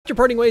After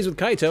parting ways with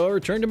Kaito, I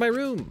returned to my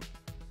room.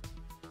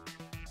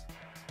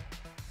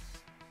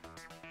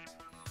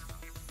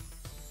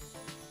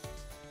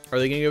 Are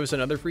they going to give us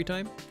another free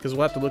time? Because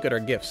we'll have to look at our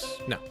gifts.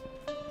 No.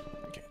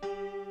 Okay.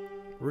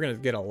 We're going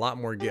to get a lot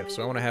more gifts,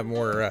 so I want to have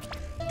more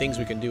things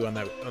we can do on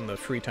the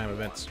free time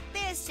events.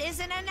 This is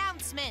an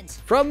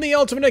announcement. From the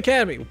Ultimate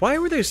Academy. Why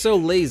were they so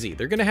lazy?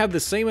 They're going to have the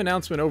same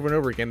announcement over and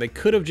over again. They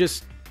could have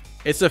just...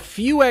 It's a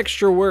few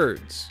extra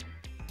words.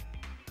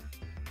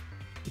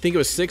 You think it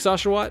was 6,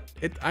 Oshawott?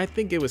 I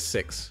think it was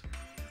 6.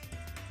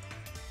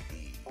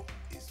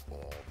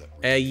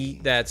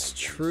 That's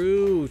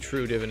true,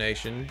 True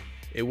Divination.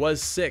 It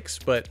was 6,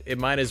 but it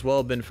might as well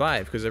have been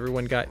 5 because you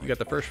got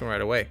the first one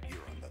right away.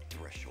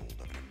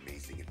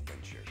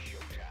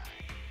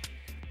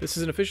 This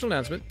is an official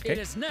announcement. Okay. It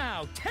is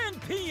now 10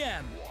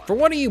 p.m. For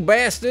one of you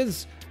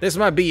bastards, this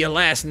might be your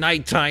last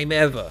nighttime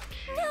ever.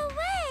 No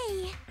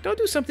way. Don't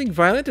do something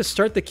violent to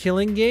start the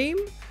killing game.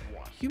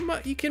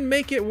 You can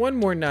make it one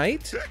more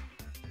night.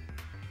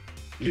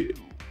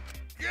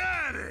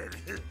 Got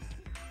it.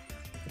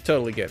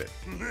 Totally get it.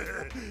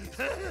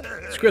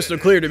 It's crystal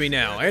clear to me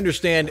now. I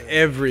understand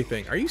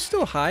everything. Are you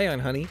still high on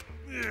honey?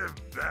 You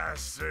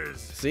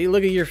bastards. See,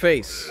 look at your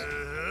face.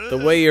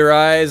 The way your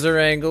eyes are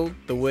angled,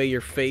 the way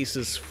your face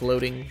is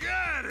floating.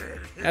 Got it.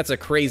 That's a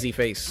crazy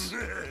face.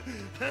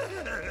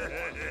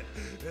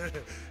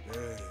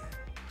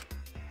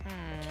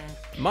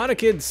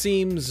 Monokid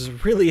seems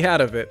really out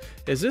of it.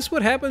 Is this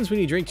what happens when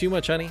you drink too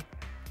much honey?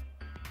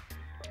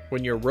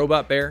 When you're a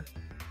robot bear?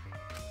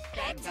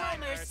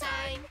 Bedtimer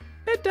sign.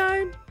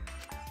 Bedtime!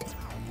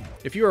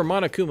 If you were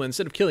Monokuma,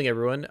 instead of killing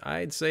everyone,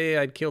 I'd say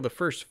I'd kill the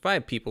first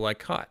 5 people I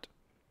caught.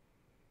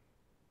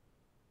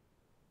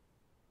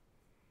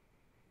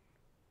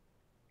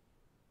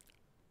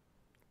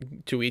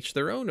 To each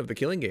their own of the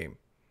killing game.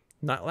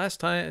 Not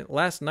last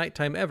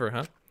nighttime ever,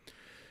 huh?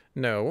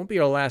 No, it won't be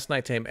our last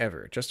nighttime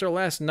ever. Just our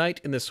last night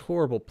in this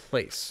horrible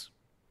place.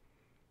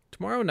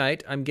 Tomorrow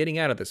night, I'm getting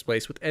out of this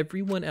place with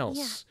everyone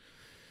else.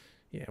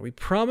 Yeah, we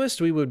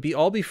promised we would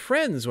all be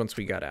friends once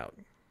we got out.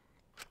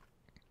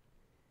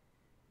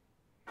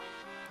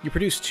 You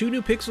produced 2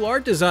 new pixel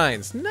art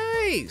designs.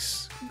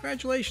 Nice!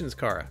 Congratulations,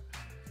 Kara.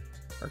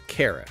 Or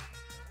Kara.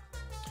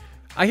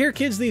 I hear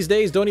kids these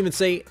days don't even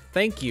say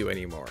thank you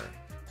anymore.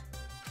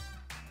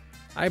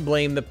 I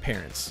blame the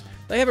parents.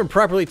 They haven't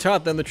properly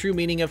taught them the true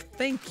meaning of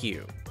thank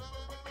you.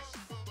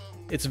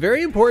 It's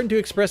very important to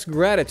express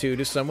gratitude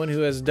to someone who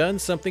has done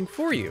something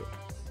for you.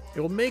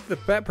 It will make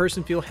that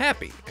person feel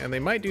happy, and they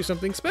might do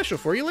something special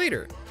for you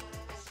later.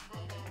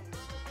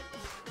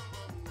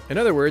 In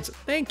other words,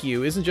 thank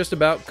you isn't just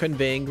about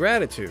conveying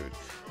gratitude.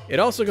 It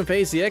also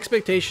conveys the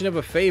expectation of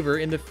a favor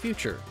in the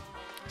future.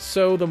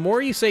 So the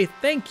more you say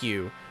thank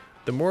you,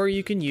 the more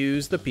you can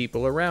use the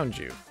people around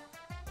you.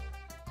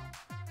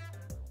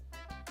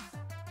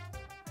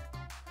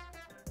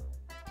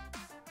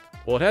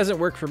 Well, it hasn't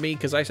worked for me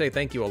because I say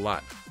thank you a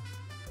lot.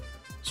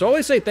 So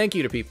always say thank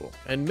you to people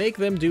and make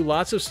them do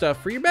lots of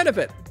stuff for your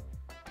benefit.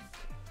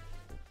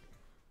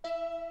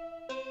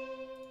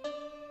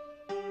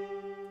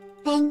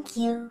 Thank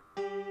you.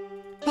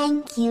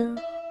 Thank you.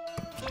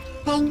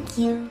 Thank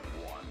you.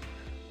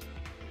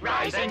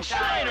 Rise and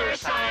shine,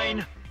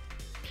 Ursine!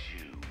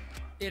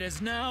 It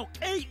is now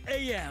 8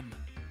 a.m.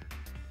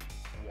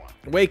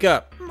 Wake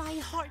up. My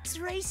heart's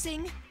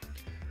racing.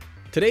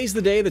 Today's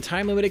the day the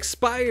time limit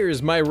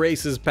expires. My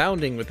race is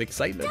pounding with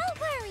excitement.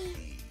 Don't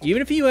worry.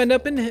 Even if you end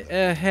up in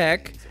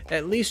heck,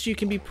 at least you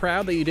can be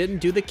proud that you didn't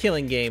do the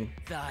killing game.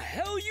 The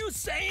hell you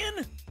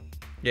saying?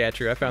 Yeah,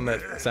 true. I found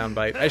that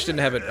soundbite. I just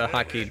didn't have it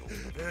hotkeyed.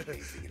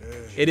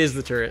 It is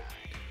the turret.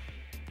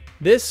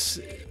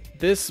 This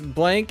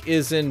blank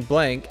is in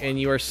blank,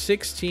 and you are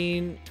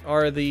 16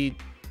 are the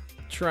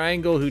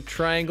triangle who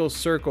triangle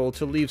circle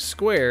to leave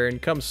square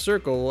and come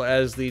circle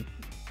as the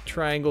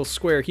triangle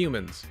square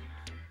humans.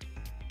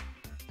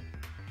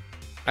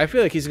 I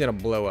feel like he's gonna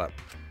blow up.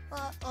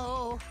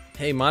 Uh-oh.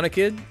 Hey,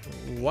 Monokid,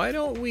 why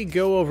don't we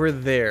go over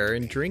there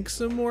and drink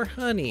some more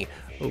honey,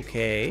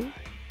 okay?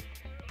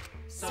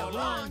 So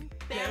long.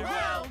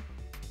 Farewell.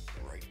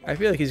 I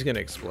feel like he's gonna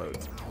explode.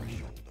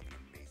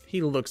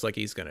 He looks like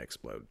he's gonna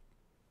explode.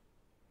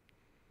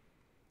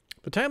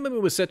 The time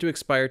limit was set to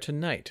expire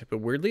tonight, but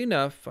weirdly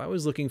enough, I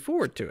was looking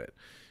forward to it.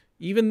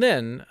 Even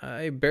then,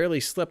 I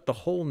barely slept the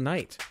whole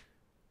night.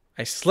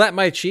 I slapped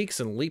my cheeks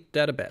and leaped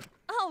out of bed.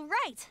 All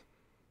right.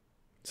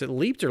 Is it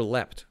leaped or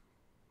leapt?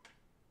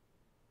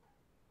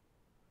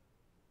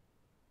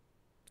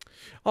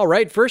 All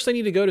right, first I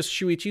need to go to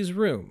Shuichi's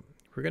room.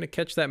 We're going to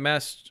catch that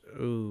mask.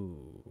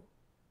 Ooh.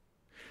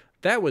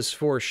 That was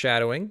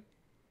foreshadowing.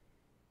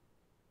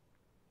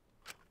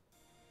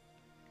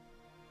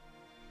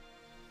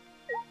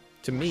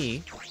 To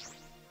me,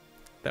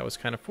 that was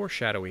kind of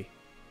foreshadowy.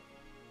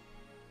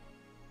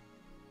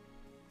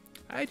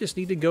 I just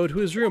need to go to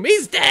his room.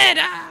 He's dead!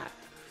 Ah!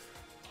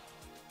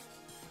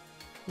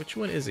 Which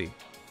one is he?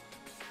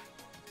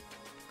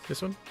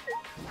 This one?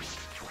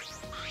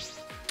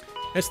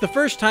 It's the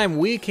first time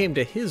we came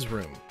to his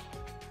room.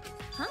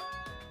 Huh?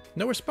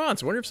 No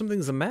response. I wonder if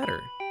something's the matter.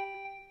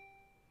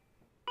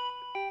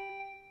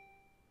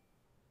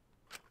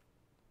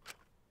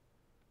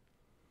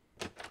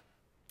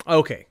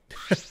 Okay.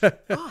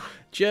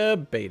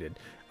 Jebaited.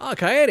 Oh,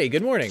 Kaede,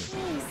 good morning.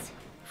 Jeez.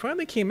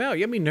 Finally came out.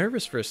 You had me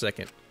nervous for a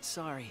second.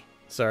 Sorry.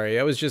 Sorry,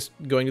 I was just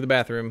going to the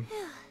bathroom.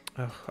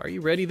 Oh, are you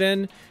ready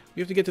then?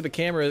 We have to get to the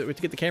camera. We have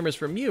to get the cameras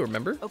from you,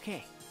 remember?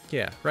 Okay.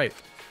 Yeah, right.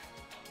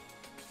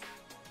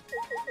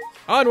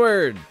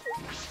 Onward!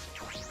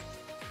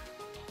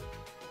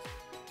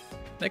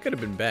 That could have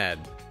been bad.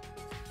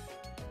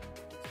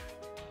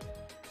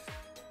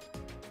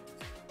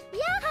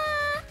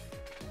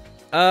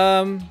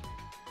 Yeah.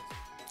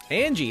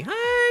 Angie.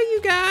 Hi,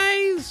 you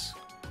guys!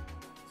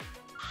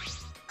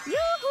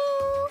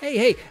 Yoo-hoo.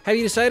 Hey, have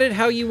you decided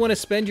how you want to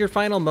spend your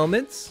final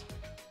moments?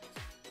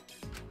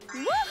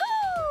 Woohoo.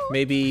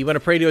 Maybe you want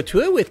to pray to a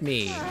tour with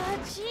me?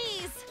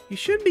 Jeez. You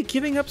shouldn't be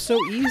giving up so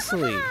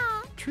easily.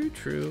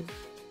 True.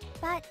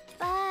 But.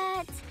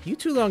 You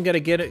two long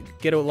gotta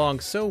get along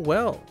so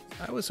well.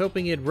 I was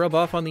hoping you'd rub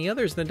off on the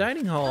others in the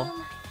dining hall.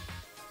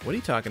 What are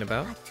you talking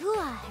about?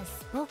 Atua has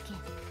spoken.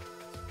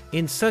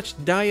 In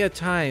such dire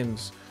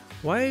times,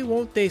 why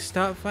won't they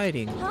stop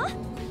fighting? Huh?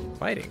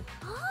 Fighting?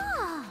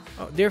 Ah.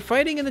 Oh, they're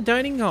fighting in the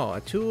dining hall.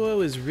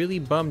 Atuo is really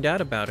bummed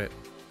out about it.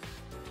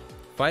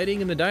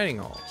 Fighting in the dining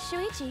hall.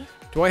 Shuichi.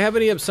 Do I have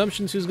any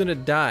assumptions who's gonna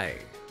die?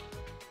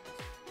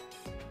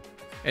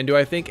 And do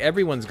I think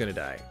everyone's gonna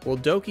die? Well,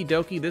 Doki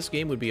Doki, this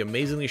game would be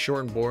amazingly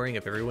short and boring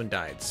if everyone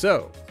died.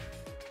 So,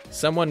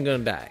 someone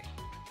gonna die.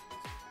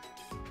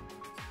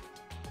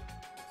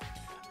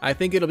 I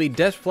think it'll be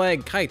Death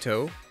Flag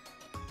Kaito.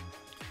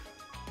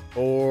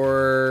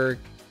 Or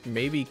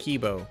maybe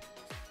Kibo.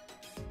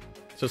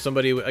 So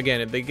somebody,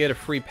 again, if they get a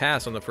free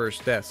pass on the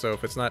first death. So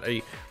if it's not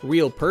a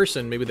real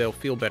person, maybe they'll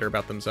feel better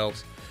about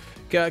themselves.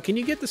 Can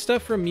you get the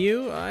stuff from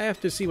you? I have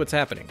to see what's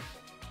happening.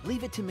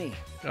 Leave it to me.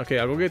 Okay,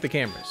 I'll go get the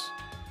cameras.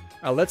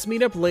 Let's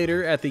meet up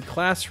later at the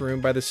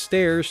classroom by the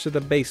stairs to the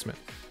basement.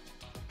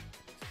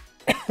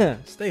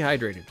 Stay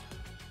hydrated.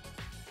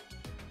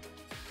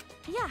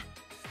 Yeah.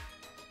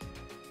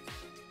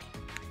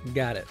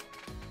 Got it.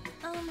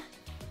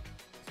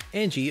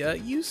 Angie,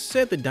 you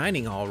said the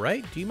dining hall,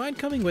 right? Do you mind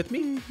coming with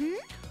me? Mm-hmm.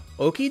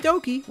 Okie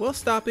dokie, we'll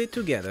stop it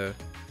together.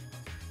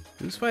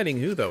 Who's fighting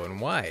who, though, and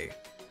why?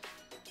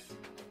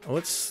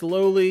 Let's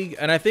slowly...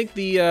 And I think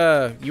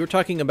the, you were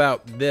talking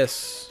about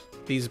these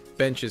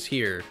benches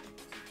here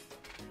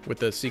with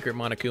the secret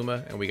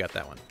Monokuma, and we got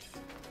that one.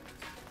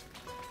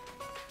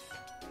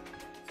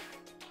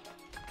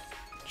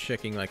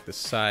 Checking, like, the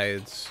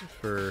sides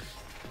for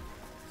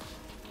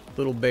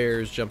little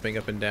bears jumping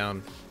up and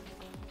down.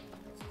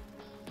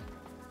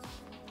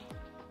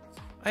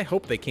 I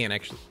hope they can't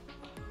actually...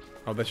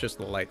 Oh, that's just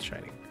the light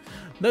shining.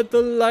 Let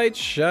the light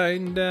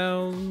shine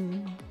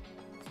down.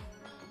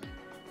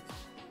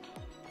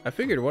 I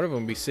figured one of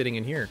them would be sitting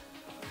in here.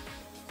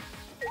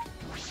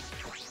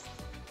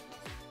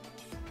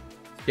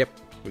 Yep,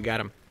 we got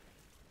him.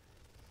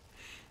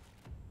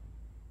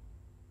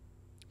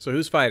 So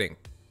who's fighting?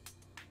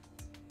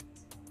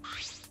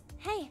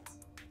 Hey.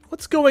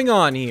 What's going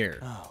on here?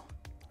 Oh.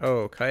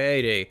 Oh,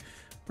 Kaede.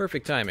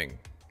 Perfect timing.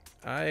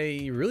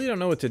 I really don't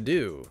know what to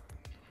do.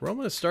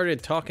 Roma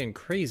started talking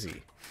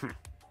crazy.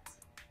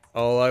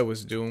 All I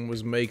was doing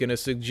was making a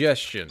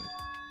suggestion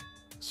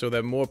so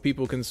that more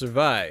people can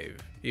survive,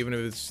 even if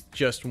it's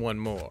just one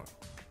more.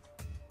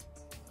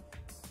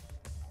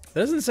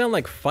 That doesn't sound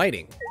like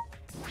fighting.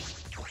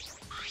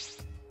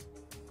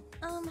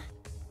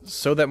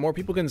 So that more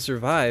people can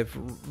survive?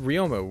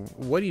 Ryoma,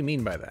 what do you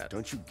mean by that?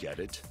 Don't you get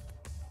it?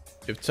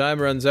 If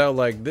time runs out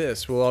like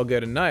this, we'll all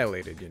get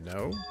annihilated, you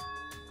know?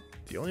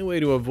 The only way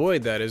to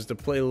avoid that is to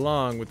play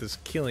along with this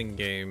killing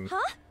game.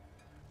 Huh?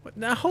 What?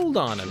 Now hold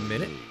on a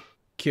minute.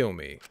 Kill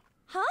me.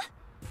 Huh?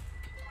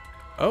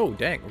 Oh,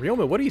 dang.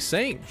 Ryoma, what are you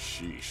saying?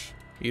 Sheesh.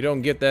 You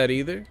don't get that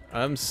either?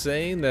 I'm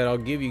saying that I'll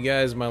give you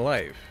guys my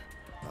life.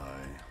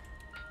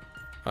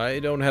 I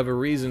don't have a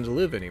reason to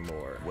live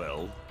anymore.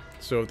 Well,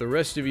 So if the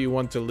rest of you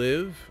want to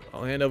live,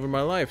 I'll hand over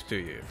my life to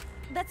you.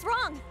 That's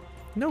wrong.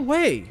 No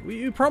way!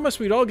 You promised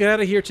we'd all get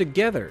out of here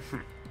together.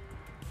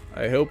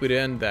 I hope it'd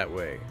end that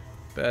way.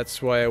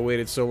 That's why I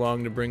waited so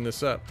long to bring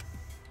this up.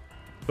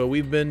 But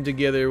we've been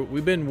together,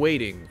 we've been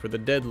waiting for the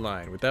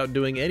deadline without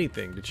doing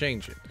anything to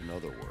change it. in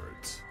other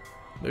words,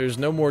 There's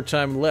no more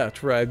time left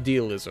for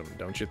idealism,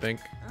 don't you think?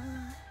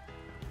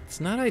 It's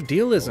not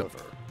idealism.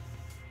 however,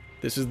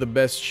 This is the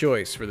best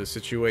choice for the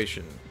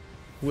situation.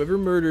 Whoever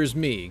murders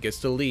me gets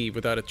to leave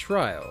without a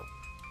trial.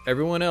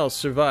 Everyone else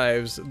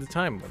survives the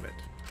time limit.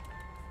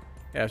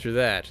 After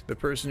that, the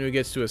person who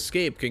gets to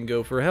escape can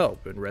go for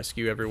help and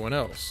rescue everyone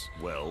else.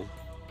 well,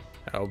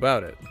 How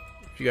about it?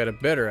 If you got a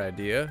better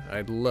idea,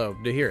 I'd love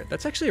to hear it.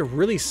 That's actually a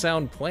really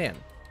sound plan.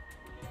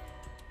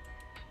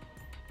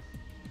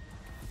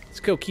 Let's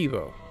go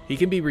Kibo. He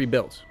can be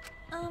rebuilt,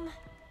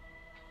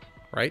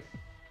 right?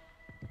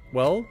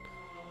 Well,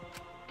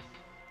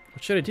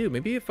 what should I do?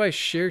 Maybe if I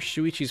share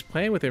Shuichi's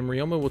plan with him,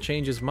 Ryoma will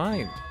change his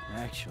mind.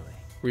 Actually,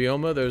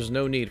 Ryoma, there's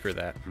no need for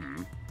that.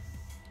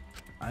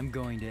 I'm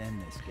going to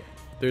end this game.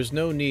 There's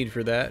no need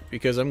for that,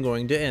 because I'm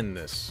going to end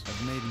this.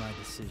 I've made my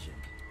decision.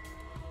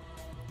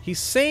 He's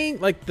saying,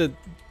 like, the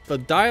the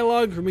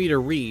dialogue for me to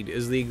read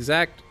is the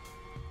exact...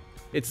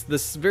 It's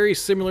this very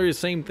similar,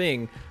 same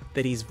thing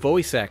that he's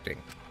voice acting.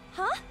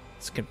 Huh?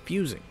 It's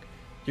confusing.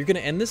 You're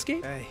gonna end this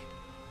game? Hey,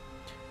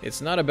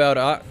 It's not about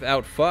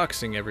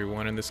outfoxing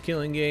everyone in this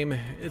killing game.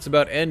 It's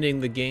about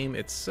ending the game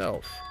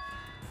itself.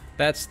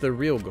 That's the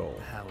real goal.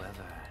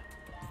 however...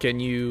 Can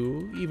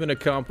you even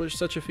accomplish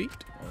such a feat?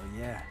 Oh,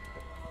 yeah.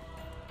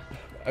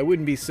 I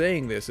wouldn't be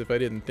saying this if I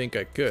didn't think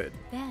I could.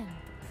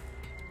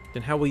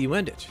 Then how will you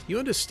end it? You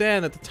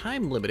understand that the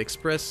time limit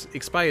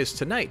expires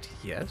tonight,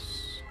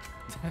 yes?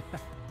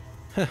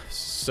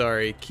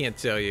 Sorry, can't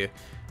tell you.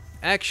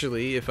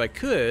 Actually, if I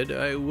could,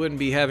 I wouldn't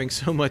be having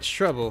so much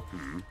trouble.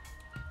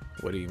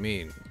 What do you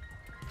mean?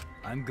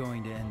 I'm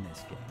going to end this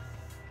game.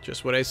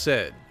 Just what I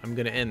said. I'm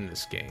gonna end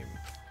this game.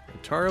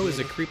 Taro is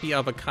a creepy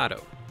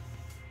avocado.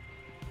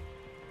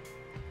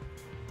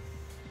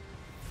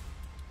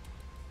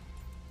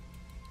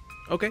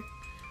 Okay.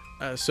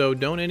 So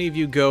don't any of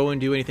you go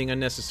and do anything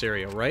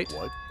unnecessary, alright?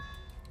 What?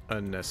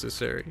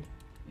 Unnecessary?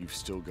 You've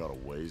still got a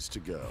ways to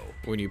go.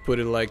 When you put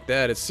it like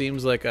that, it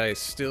seems like I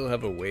still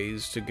have a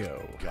ways to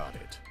go. Got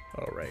it.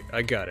 Alright,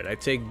 I got it. I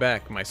take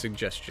back my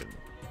suggestion.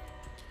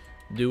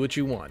 Do what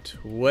you want.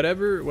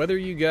 Whether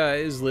you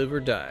guys live or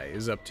die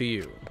is up to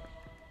you.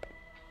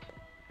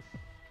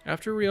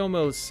 After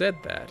Ryomo said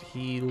that,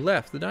 he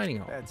left the dining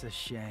hall. That's a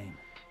shame.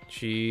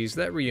 Jeez,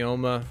 that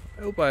Ryoma.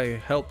 I hope I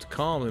helped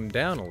calm him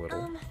down a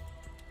little.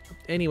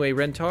 Anyway,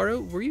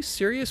 Rentaro, were you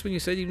serious when you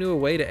said you knew a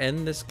way to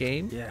end this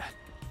game? Yeah.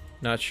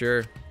 Not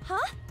sure. Huh?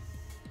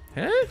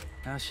 Huh?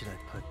 How should I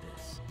put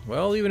this?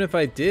 Well, even if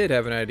I did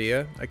have an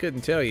idea, I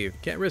couldn't tell you.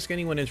 Can't risk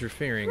anyone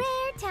interfering.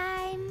 Rare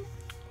time.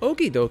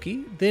 Okie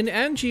dokie, then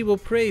Angie will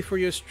pray for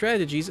your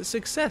strategy's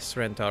success,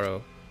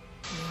 Rentaro.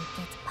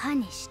 You'll get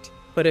punished.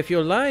 But if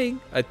you're lying,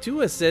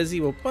 Atua says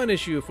he will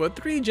punish you for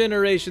 3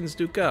 generations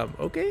to come,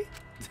 okay?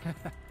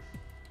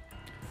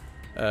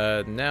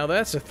 Now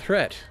that's a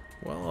threat.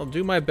 Well, I'll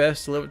do my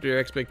best to live up to your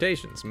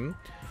expectations,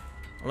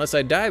 Unless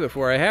I die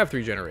before I have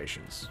 3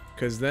 generations,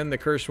 because then the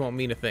curse won't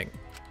mean a thing.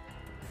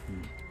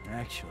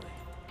 Actually...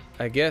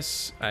 I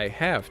guess I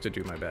have to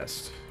do my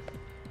best.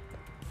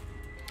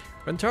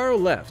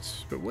 Rentaro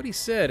left, but what he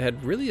said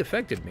had really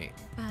affected me.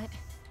 But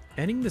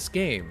Ending this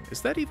game,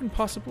 is that even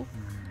possible?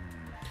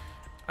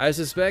 I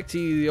suspect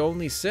he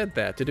only said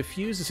that to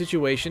defuse the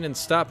situation and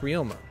stop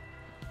Ryoma.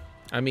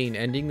 I mean,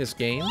 ending this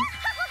game?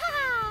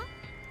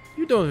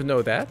 You don't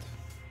know that.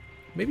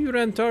 Maybe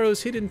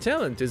Rantaro's hidden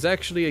talent is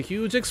actually a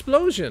huge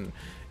explosion.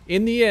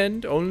 In the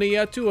end, only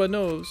Atua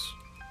knows.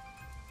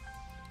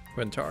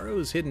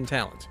 Rantaro's hidden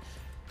talent.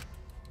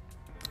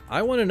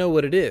 I want to know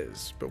what it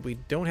is, but we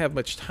don't have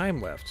much time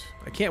left.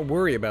 I can't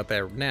worry about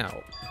that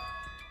now.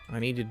 I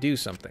need to do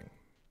something.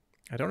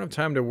 I don't have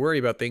time to worry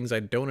about things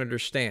I don't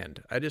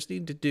understand. I just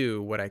need to do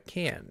what I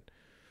can.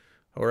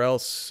 Or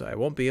else I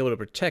won't be able to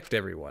protect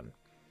everyone.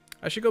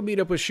 I should go meet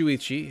up with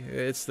Shuichi.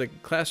 It's the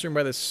classroom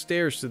by the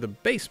stairs to the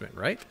basement,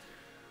 right?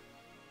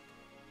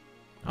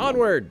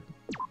 Onward!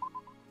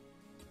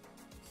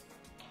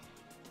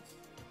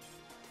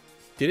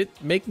 Did it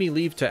make me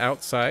leave to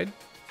outside?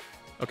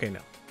 Okay,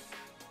 no.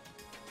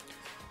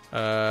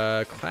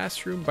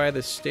 Classroom by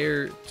the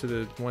stair to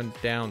the one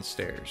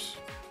downstairs.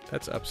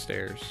 That's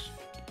upstairs.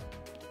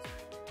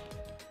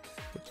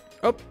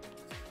 Oh!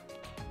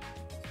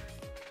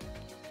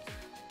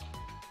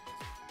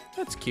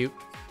 That's cute.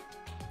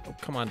 Oh,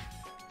 come on.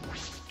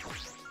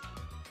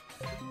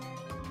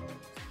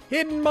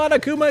 Hidden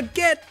Monokuma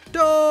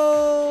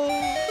Ghetto!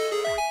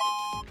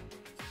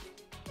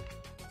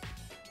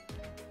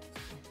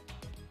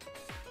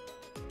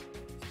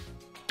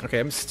 Okay,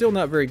 I'm still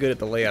not very good at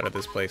the layout of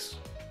this place.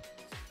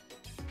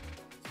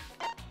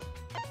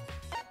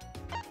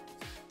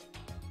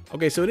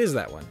 Okay, so it is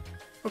that one.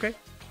 Okay.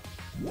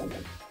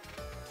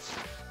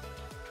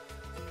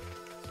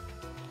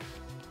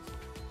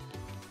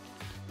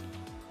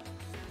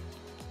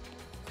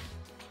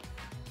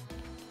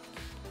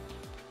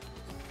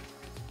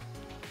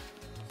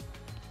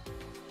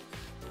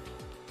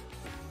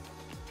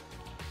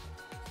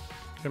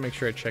 Gotta make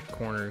sure I check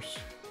corners.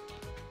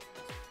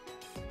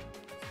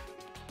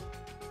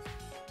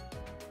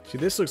 See,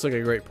 this looks like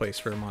a great place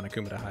for a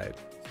Monokuma to hide.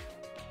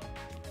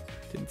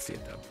 Didn't see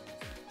it though.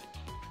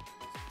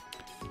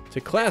 To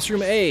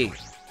Classroom A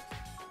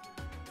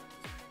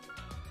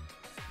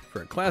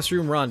for a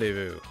classroom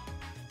rendezvous.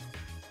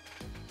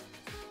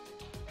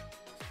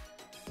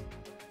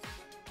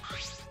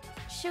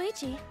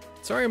 Shuichi.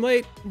 Sorry I'm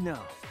late. No.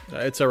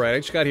 It's alright, I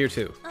just got here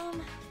too.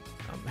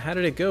 How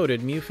did it go?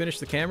 Did Mew finish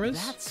the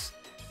cameras? That's...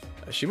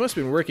 She must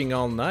have been working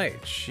all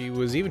night. She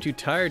was even too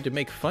tired to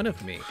make fun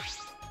of me.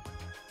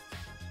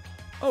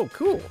 Oh,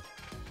 cool.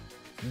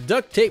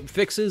 Duct tape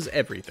fixes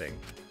everything.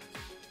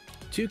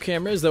 2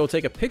 cameras that will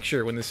take a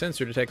picture when the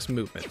sensor detects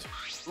movement.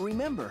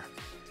 Remember.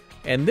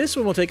 And this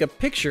one will take a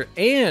picture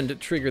and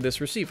trigger this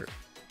receiver.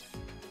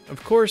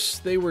 Of course,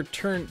 they're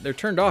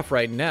turned off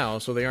right now,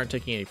 so they aren't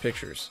taking any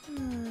pictures.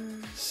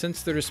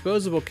 Since they're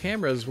disposable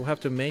cameras, we'll have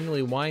to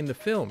manually wind the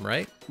film,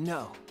 right?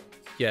 No.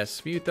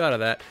 Yes, you thought of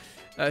that.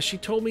 She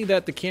told me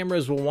that the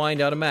cameras will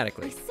wind I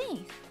automatically.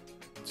 see.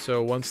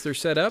 So once they're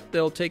set up,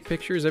 they'll take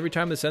pictures every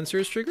time the sensor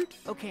is triggered.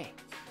 Okay.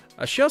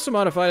 She also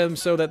modified them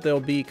so that they'll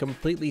be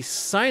completely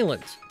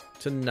silent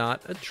to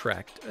not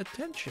attract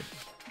attention.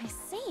 I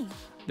see.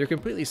 They're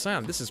completely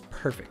silent. This is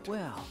perfect.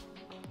 Well,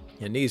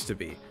 It needs to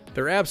be.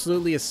 They're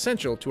absolutely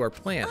essential to our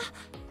plan.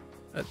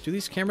 Do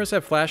these cameras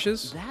have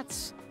flashes?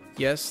 that's...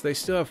 Yes, they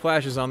still have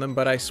flashes on them,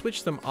 but I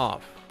switched them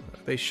off.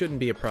 They shouldn't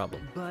be a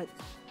problem.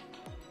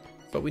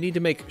 But we need to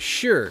make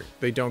sure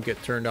they don't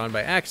get turned on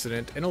by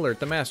accident and alert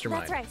the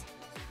mastermind. That's right.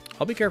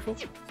 I'll be careful.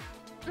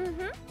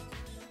 Mm-hmm.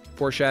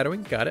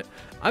 Foreshadowing, got it.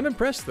 I'm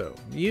impressed, though.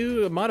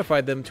 You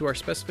modified them to our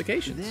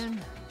specifications.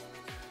 then...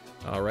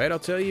 All right, I'll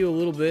tell you a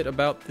little bit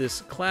about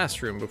this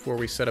classroom before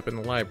we set up in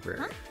the library.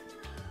 Huh?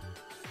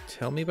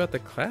 Tell me about the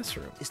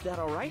classroom. Is that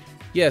all right?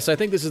 Yes, I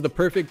think this is the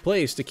perfect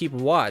place to keep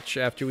watch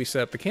after we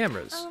set up the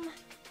cameras.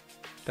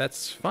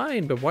 That's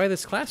fine, but why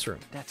this classroom?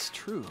 That's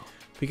true.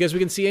 Because we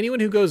can see anyone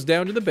who goes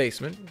down to the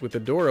basement with the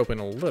door open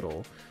a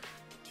little.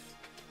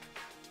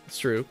 It's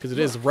true, because it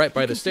is Look, right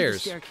by you the can see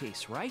stairs.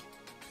 Staircase, right?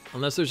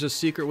 Unless there's a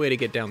secret way to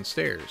get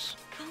downstairs.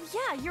 Oh,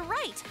 yeah, you're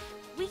right.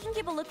 We can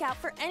keep a lookout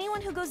for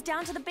anyone who goes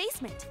down to the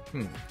basement.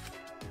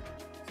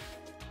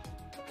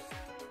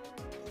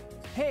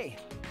 Hey,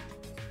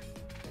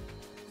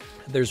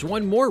 There's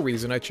one more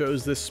reason I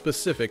chose this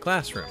specific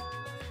classroom.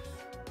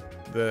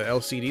 The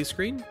LCD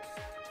screen?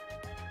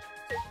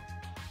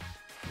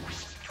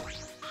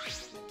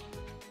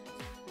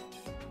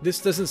 This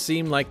doesn't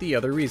seem like the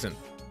other reason.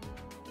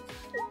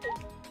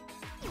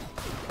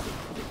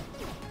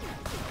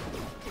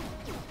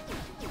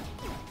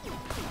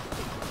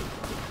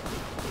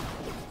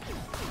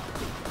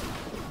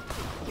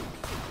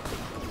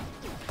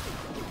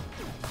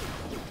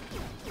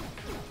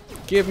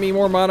 Give me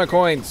more mana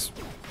coins.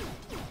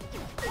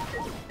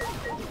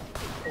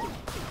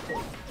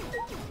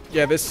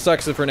 Yeah, this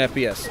sucks for an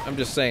FPS. I'm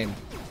just saying.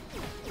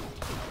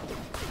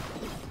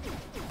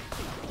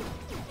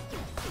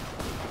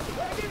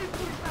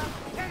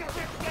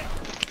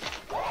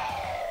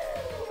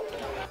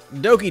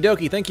 Doki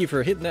Doki, thank you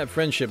for hitting that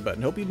friendship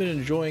button. Hope you've been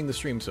enjoying the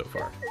stream so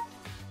far.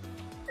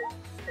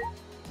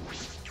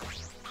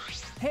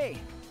 hey,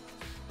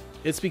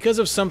 It's because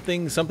of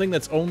something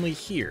that's only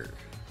here.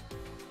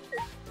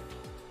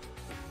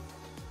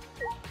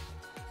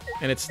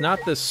 And it's not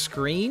the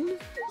screen?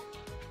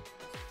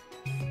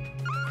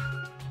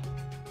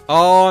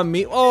 Oh,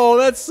 me. Oh,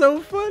 that's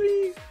so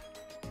funny.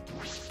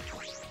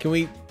 Can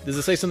we... Does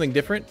it say something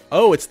different?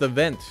 Oh, it's the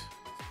vent.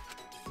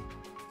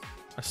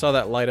 I saw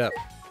that light up.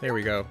 There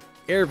we go.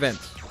 Air vent.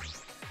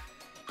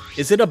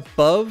 Is it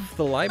above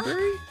the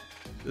library?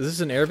 Is this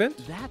an air vent?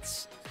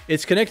 that's...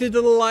 It's connected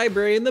to the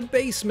library in the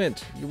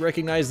basement. You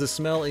recognize the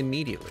smell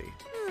immediately.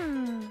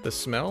 The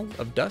smell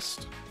of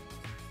dust?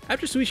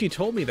 After Suichi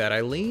told me that,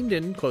 I leaned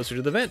in closer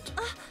to the vent.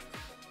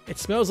 It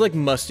smells like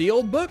musty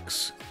old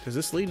books. Does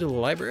this lead to the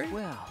library?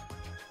 Well,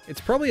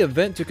 It's probably a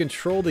vent to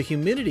control the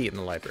humidity in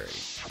the library.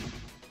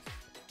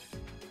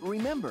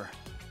 remember,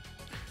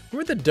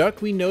 Remember the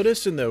duct we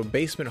noticed in the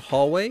basement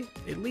hallway?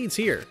 It leads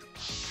here.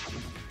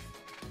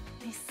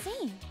 I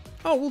see.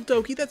 Oh, well,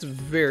 Doki, that's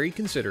very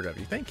considerate of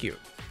you. Thank you.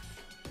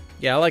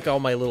 Yeah, I like all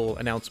my little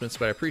announcements,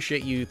 but I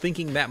appreciate you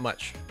thinking that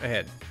much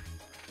ahead.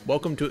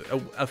 Welcome to...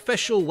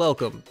 official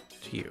welcome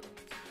to you.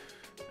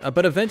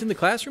 But a vent in the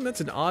classroom?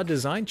 That's an odd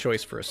design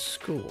choice for a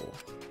school.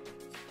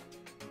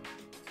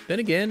 Then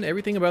again,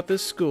 everything about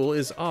this school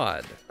is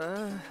odd.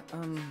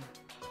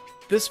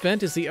 This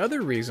vent is the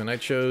other reason I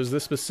chose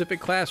this specific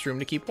classroom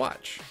to keep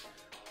watch.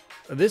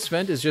 This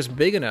vent is just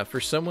big enough for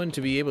someone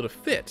to be able to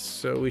fit,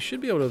 so we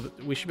should be able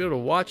to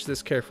watch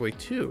this carefully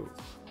too.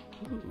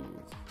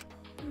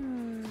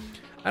 Ooh.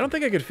 I don't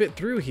think I could fit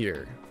through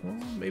here. Well,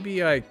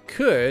 maybe I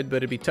could, but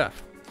it'd be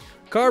tough.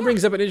 Car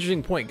brings up an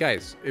interesting point.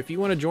 Guys, if you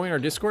want to join our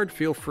Discord,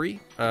 feel free.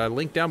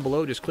 Link down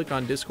below, just click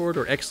on Discord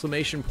or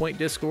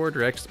 !Discord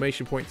or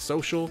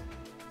 !Social.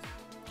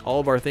 All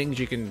of our things,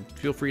 you can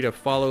feel free to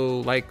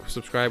follow, like,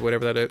 subscribe,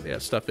 whatever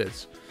that stuff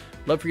is.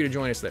 Love for you to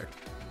join us there.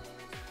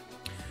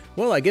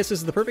 Well, I guess this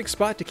is the perfect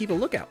spot to keep a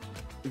lookout.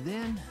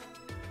 then...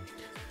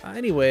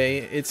 Anyway,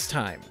 it's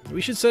time.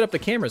 We should set up the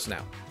cameras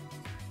now.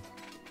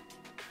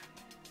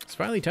 It's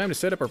finally time to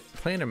set up our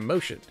plan in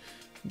motion.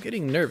 I'm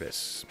getting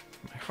nervous.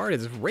 My heart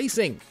is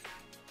racing.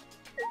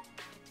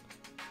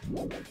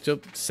 So,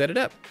 set it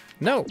up.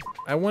 No,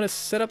 I want to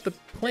set up the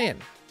plan.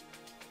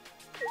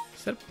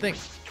 Set up the thing.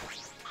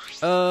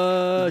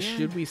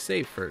 Should we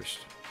save first?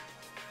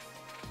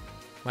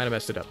 Might have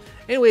messed it up.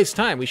 Anyway, it's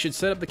time. We should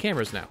set up the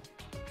cameras now.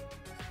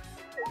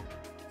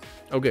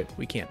 Oh, good.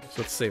 We can.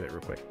 So let's save it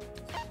real quick.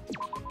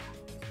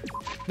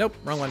 Nope,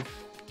 wrong one.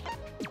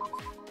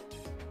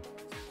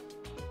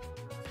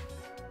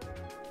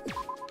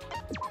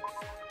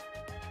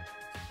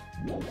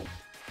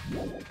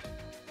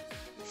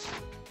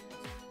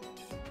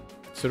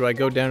 So do I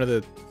go down to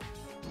the...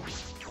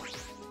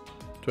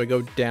 Do I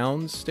go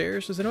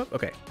downstairs? Is it up?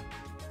 Okay.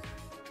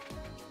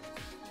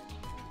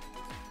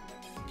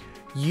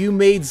 You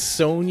made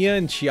Sonia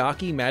and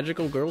Chiaki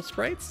magical girl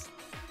sprites?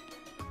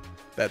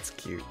 That's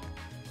cute.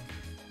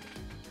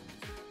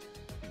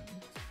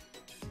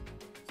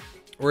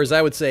 Or as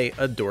I would say,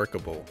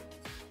 adorkable.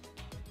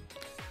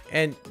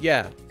 And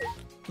yeah,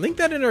 link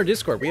that in our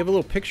Discord. We have a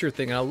little picture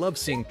thing, and I love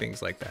seeing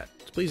things like that.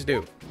 So please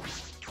do.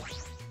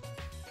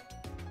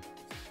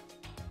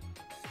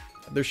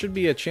 There should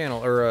be a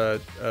channel or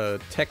a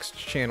text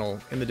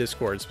channel in the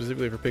Discord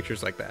specifically for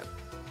pictures like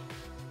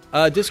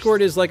that.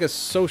 Discord is like a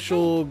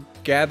social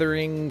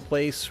gathering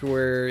place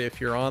where if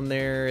you're on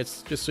there,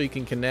 it's just so you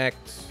can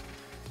connect.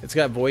 It's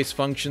got voice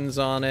functions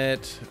on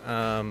it.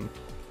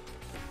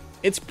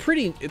 It's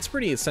pretty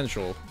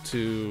essential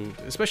to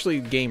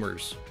especially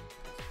gamers.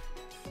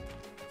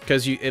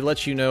 Because it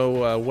lets you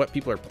know what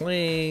people are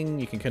playing.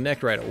 You can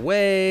connect right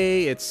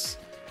away.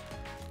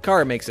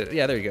 Kara makes it.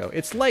 Yeah, there you go.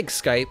 It's like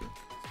Skype,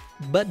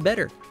 but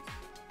better.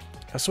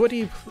 So what do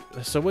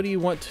you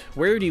want?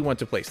 Where do you want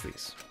to place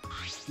these?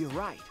 You're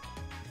right.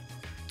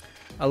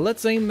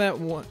 Let's aim that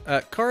one.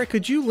 Kara,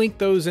 could you link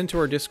those into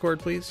our Discord,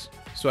 please,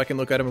 so I can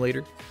look at them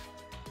later?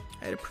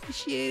 I'd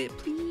appreciate it,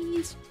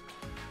 please.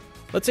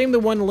 Let's aim the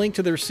one linked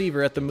to the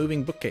receiver at the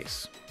moving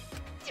bookcase.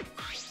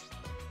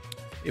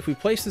 If we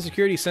place the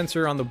security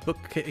sensor on the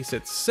bookcase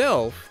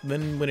itself,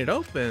 then when it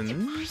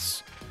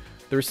opens,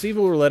 the receiver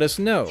will let us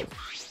know.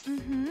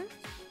 Mm-hmm.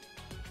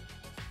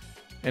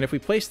 And if we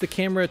place the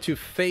camera to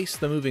face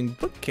the moving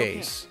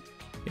bookcase,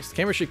 yes, the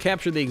camera should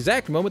capture the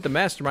exact moment the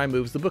mastermind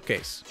moves the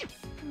bookcase.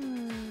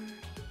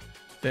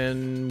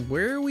 Then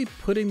where are we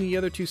putting the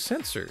other two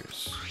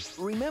sensors?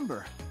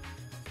 Remember.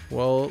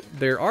 Well,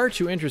 there are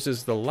two entrances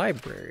to the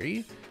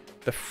library.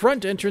 The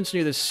front entrance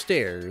near the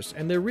stairs,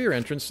 and the rear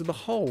entrance to the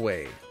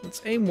hallway.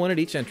 Let's aim one at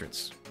each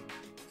entrance.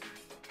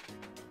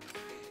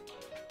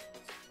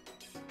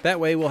 That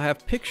way we'll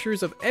have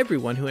pictures of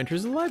everyone who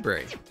enters the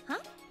library. Huh?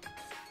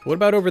 What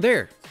about over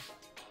there?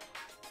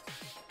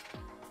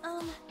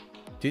 Um,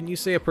 Didn't you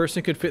say a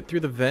person could fit through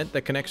the vent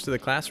that connects to the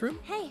classroom?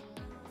 hey,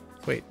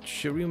 Wait,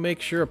 should we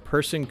make sure a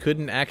person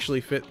could actually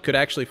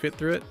fit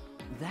through it?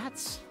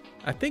 That's...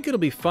 I think it'll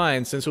be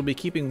fine since we'll be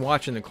keeping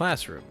watch in the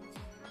classroom.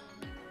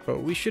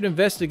 But we should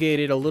investigate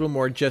it a little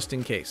more just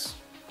in case.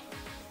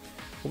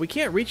 But we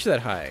can't reach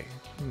that high.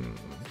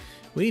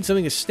 We need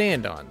something to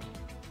stand on.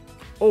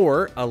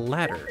 Or a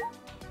ladder.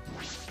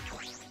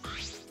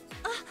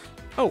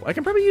 Oh, I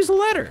can probably use a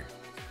ladder.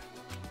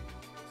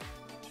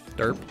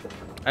 Derp.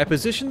 I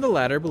positioned the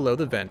ladder below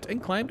the vent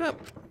and climbed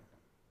up.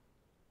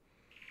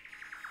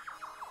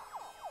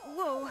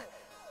 whoa.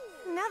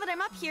 Now that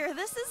I'm up here,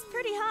 this is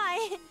pretty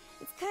high.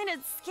 It's kind of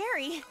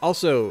scary.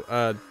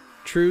 Also,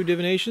 true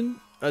divination,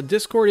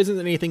 Discord isn't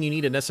anything you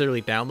need to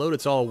necessarily download.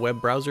 It's all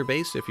web browser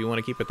based if you want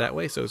to keep it that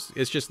way. So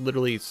it's just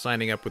literally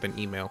signing up with an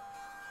email.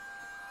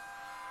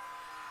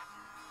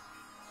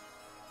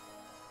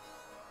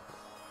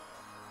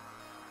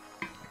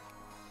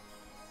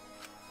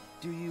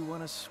 Do you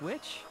want to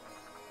switch?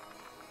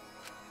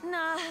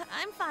 Nah,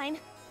 I'm fine.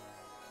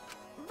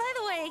 By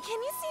the way,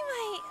 can you see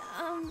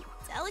my,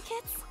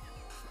 delicates?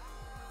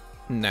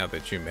 Now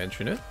that you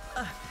mention it.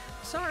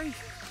 Sorry.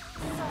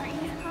 Sorry,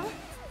 huh?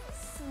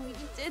 So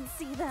you did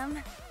see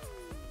them.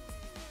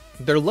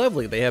 They're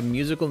lovely. They have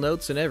musical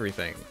notes and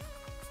everything.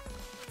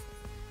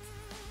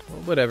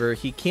 Well, whatever.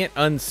 He can't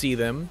unsee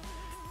them.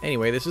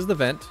 Anyway, this is the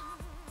vent.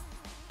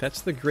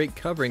 That's the grate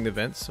covering the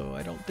vent, so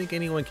I don't think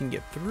anyone can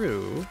get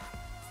through.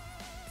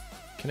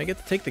 Can I get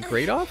to take the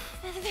grate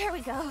off? There we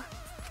go.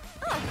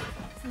 Oh,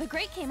 the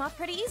grate came off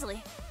pretty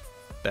easily.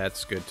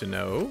 That's good to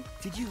know.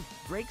 Did you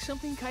break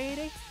something,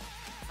 Kaede?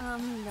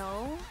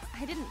 No,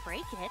 I didn't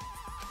break it.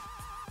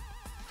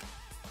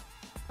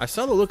 I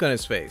saw the look on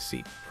his face.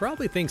 He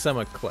probably thinks I'm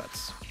a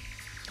klutz.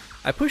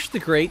 I pushed the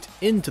grate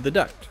into the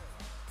duct.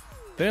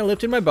 Then I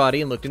lifted my body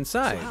and looked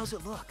inside. So how's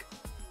it look?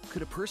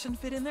 Could a person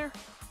fit in there?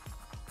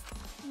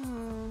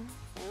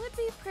 It would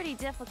be pretty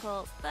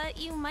difficult, but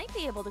you might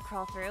be able to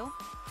crawl through.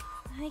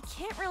 I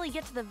can't really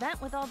get to the vent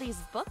with all these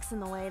books in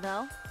the way,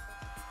 though.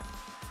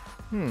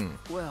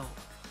 Well,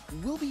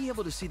 we'll be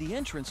able to see the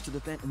entrance to the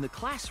vent in the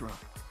classroom.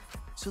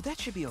 So that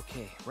should be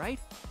okay, right?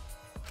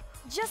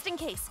 Just in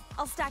case,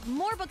 I'll stack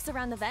more books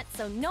around the vent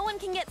so no one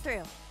can get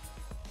through.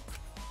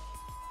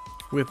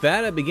 With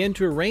that, I began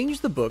to arrange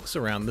the books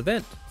around the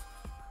vent.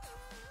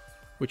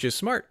 Which is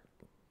smart.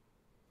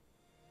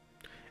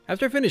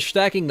 After I finished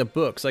stacking the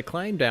books, I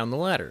climbed down the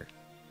ladder.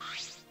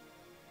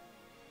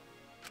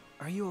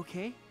 Are you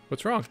okay?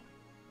 What's wrong?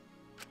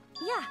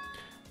 Yeah,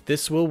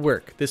 This will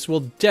work. This will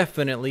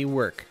definitely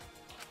work.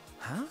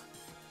 Huh?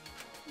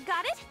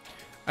 got it?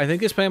 I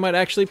think this plan might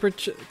actually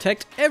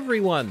protect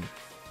everyone.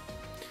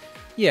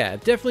 Yeah,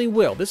 it definitely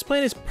will. This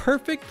plan is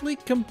perfectly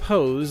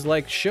composed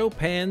like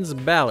Chopin's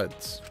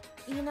ballads.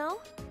 You know?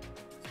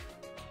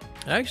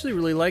 I actually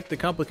really like the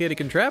complicated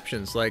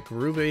contraptions like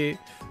Rube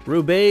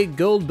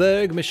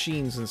Goldberg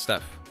machines and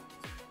stuff.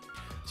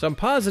 So I'm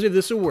positive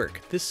this will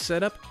work. This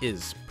setup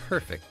is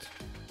perfect.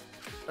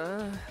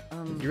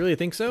 You really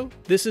think so?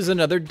 This is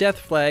another death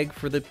flag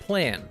for the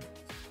plan.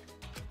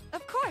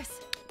 Of course.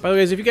 By the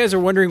way, guys, if you guys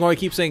are wondering why I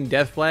keep saying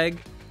death flag,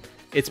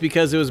 it's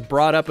because it was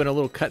brought up in a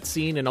little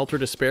cutscene in Ultra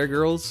Despair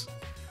Girls,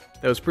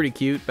 That was pretty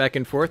cute, back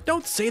and forth.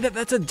 Don't say that,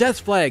 that's a death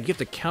flag. You have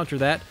to counter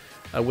that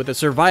with a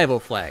survival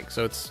flag.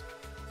 So it's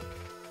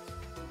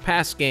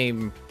past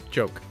game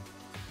joke.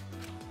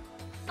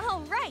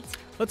 All right.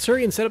 Let's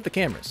hurry and set up the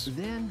cameras.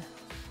 Then...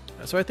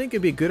 So I think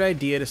it'd be a good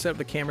idea to set up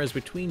the cameras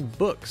between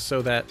books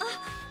so that...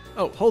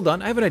 Oh, hold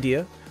on, I have an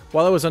idea.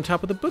 While I was on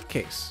top of the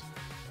bookcase.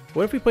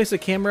 What if we place a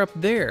camera up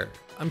there?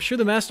 I'm sure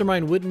the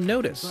mastermind wouldn't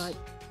notice.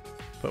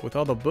 But with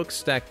all the books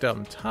stacked up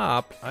on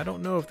top, I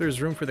don't know if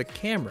there's room for the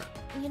camera.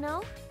 You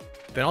know?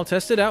 Then I'll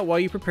test it out while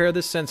you prepare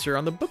the sensor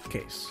on the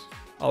bookcase.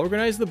 I'll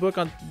organize the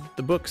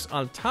books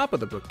on top of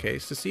the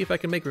bookcase to see if I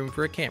can make room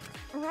for a camera.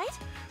 Right?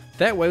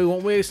 That way we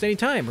won't waste any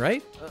time,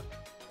 right?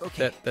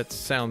 Okay. That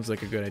sounds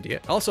like a good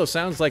idea. Also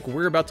sounds like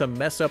we're about to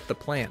mess up the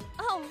plan.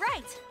 All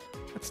right.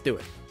 Let's do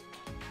it.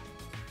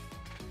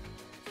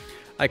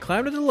 I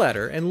climbed up the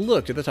ladder and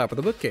looked at the top of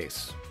the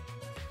bookcase.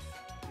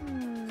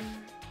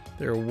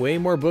 There are way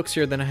more books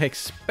here than I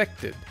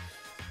expected.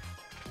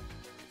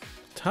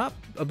 Top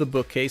of the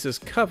bookcase is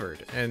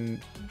covered and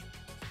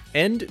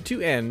end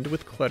to end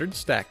with cluttered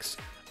stacks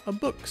of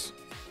books.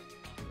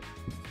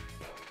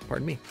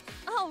 Pardon me.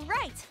 All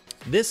right.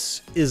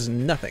 This is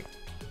nothing.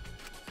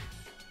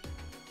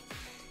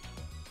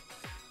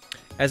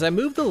 As I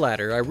moved the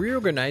ladder, I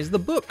reorganized the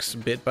books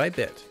bit by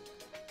bit.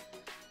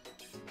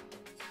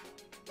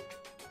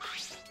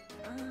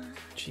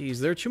 Jeez,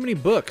 there are too many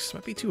books.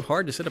 Might be too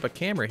hard to set up a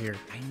camera here.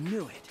 I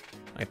knew it.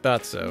 I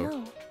thought so.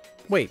 No.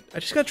 Wait, I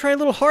just gotta try a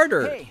little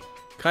harder. Hey.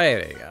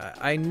 Kaede,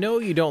 I know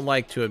you don't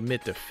like to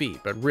admit defeat,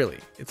 but really,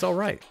 it's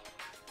alright.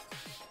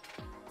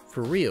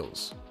 For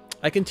reals.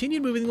 I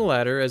continued moving the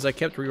ladder as I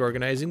kept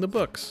reorganizing the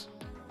books.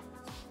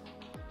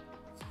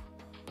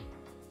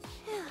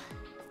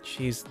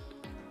 Jeez.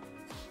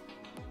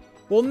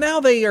 Well, now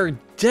they are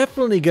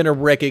definitely gonna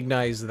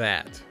recognize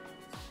that.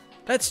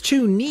 That's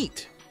too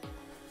neat.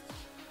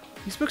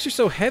 These books are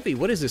so heavy.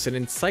 What is this, an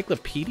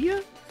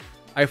encyclopedia?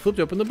 I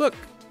flipped open the book.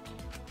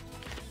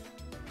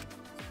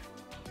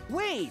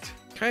 Wait!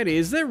 Kaede,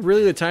 is that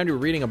really the time to be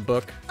reading a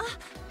book?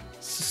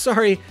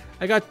 Sorry,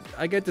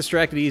 I get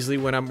distracted easily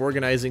when I'm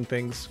organizing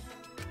things.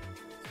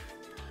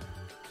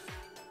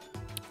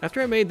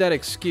 After I made that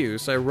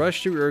excuse, I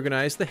rushed to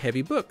reorganize the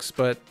heavy books,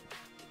 but...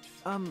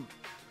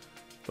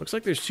 Looks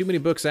like there's too many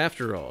books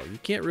after all. You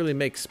can't really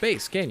make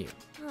space, can you?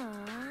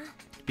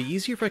 It'd be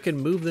easier if I could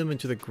move them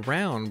into the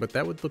ground, but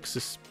that would look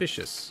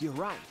suspicious. You're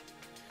right.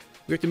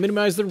 We have to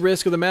minimize the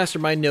risk of the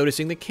mastermind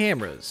noticing the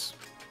cameras.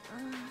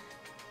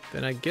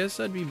 Then I guess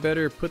I'd be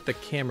better put the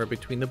camera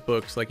between the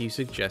books like you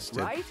suggested.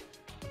 Right?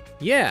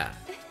 Yeah.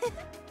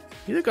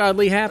 You look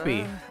oddly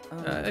happy.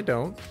 I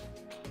don't.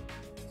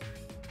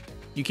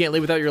 You can't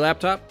live without your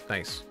laptop?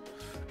 Nice.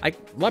 A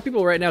lot of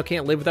people right now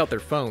can't live without their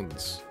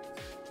phones.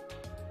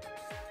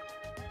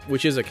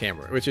 Which is a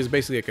camera, which is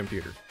basically a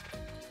computer.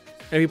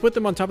 And if you put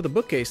them on top of the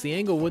bookcase, the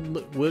angle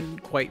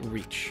wouldn't quite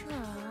reach.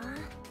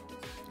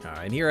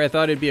 And here I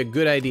thought it'd be a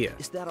good idea.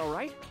 Is that all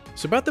right?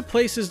 So about the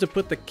places to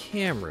put the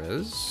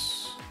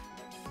cameras...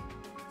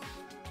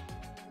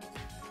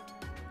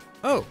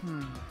 Oh.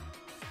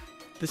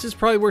 This is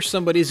probably where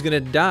somebody's gonna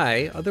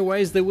die,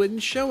 otherwise they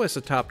wouldn't show us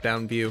a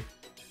top-down view.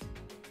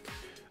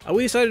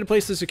 We decided to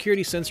place the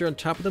security sensor on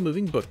top of the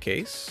moving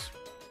bookcase,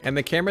 and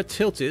the camera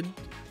tilted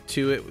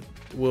to it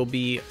will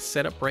be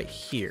set up right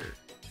here.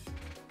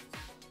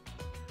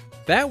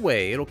 That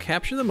way, it'll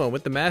capture the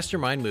moment the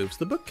mastermind moves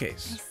the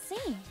bookcase. I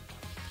see.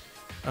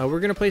 We're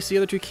gonna place the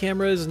other two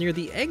cameras near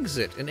the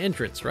exit and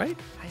entrance, right?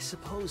 I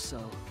suppose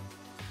so.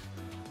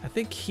 I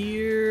think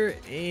here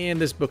and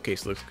this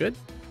bookcase looks good.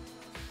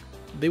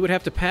 They would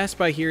have to pass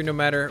by here no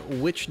matter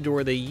which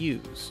door they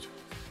used.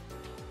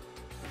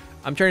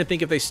 I'm trying to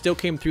think if they still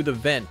came through the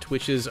vent,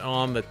 which is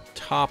on the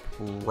top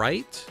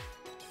right.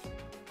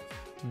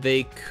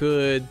 They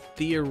could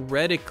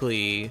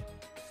theoretically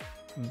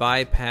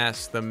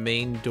bypass the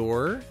main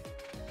door.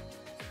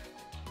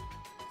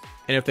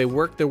 And if they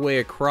work their way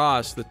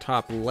across the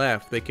top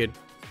left, they could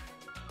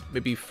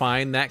maybe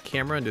find that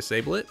camera and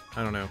disable it.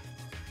 I don't know.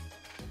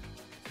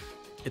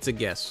 It's a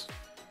guess.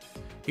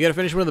 You gotta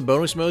finish one of the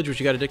bonus modes, which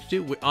you got addicted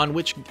to. On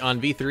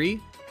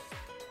V3?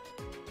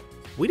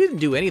 We didn't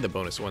do any of the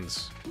bonus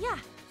ones. Yeah.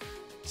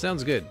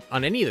 Sounds good.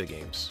 On any of the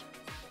games.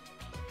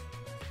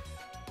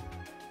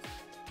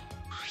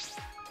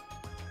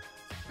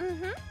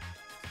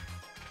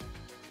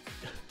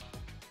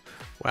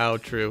 Wow,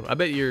 true. I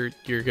bet you're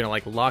gonna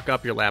like lock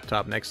up your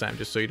laptop next time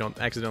just so you don't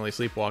accidentally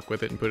sleepwalk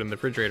with it and put it in the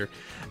refrigerator.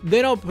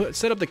 Then I'll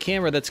set up the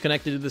camera that's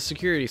connected to the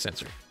security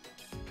sensor.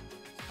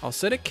 I'll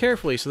set it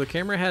carefully so the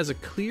camera has a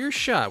clear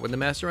shot when the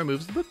mastermind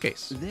moves the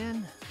bookcase.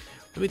 Then...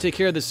 Let me take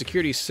care of the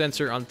security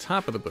sensor on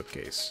top of the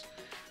bookcase.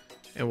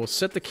 And we'll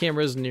set the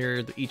cameras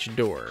near each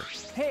door.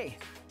 Hey!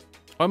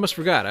 Oh, I almost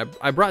forgot.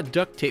 I brought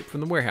duct tape from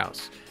the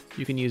warehouse.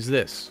 You can use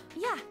this.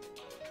 Yeah.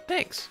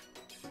 Thanks.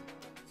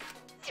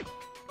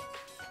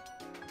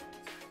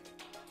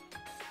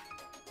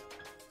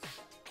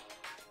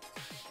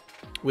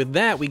 With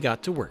that, we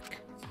got to work.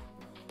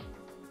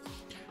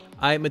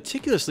 I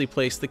meticulously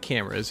place the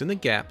cameras in the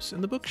gaps in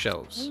the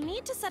bookshelves. We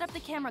need to set up the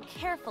camera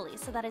carefully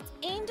so that it's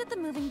aimed at the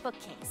moving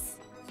bookcase.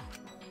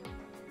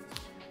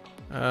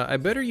 I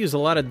better use a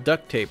lot of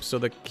duct tape so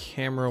the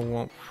camera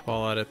won't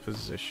fall out of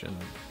position.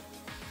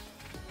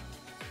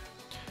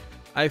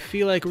 I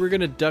feel like we're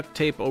gonna duct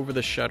tape over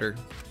the shutter.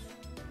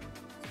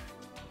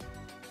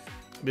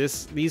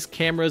 These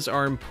cameras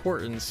are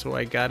important, so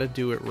I gotta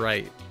do it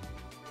right.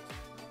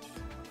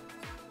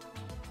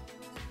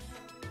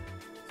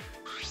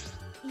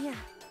 Yeah.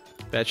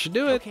 That should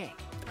do it. Okay.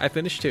 I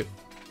finished too.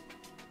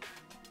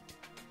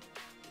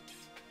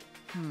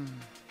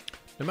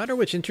 No matter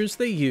which entrance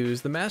they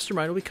use, the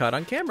mastermind will be caught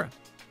on camera.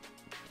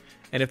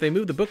 And if they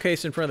move the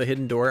bookcase in front of the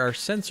hidden door, our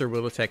sensor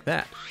will detect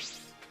that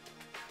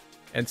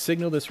and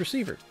signal this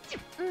receiver.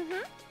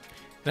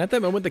 And at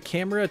that moment, the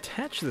camera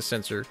attached to the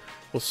sensor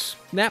will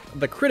snap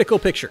the critical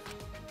picture.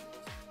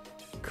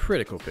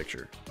 Critical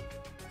picture.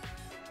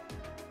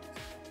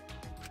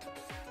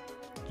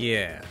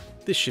 Yeah,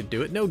 this should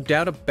do it, no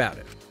doubt about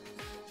it.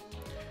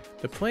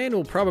 The plan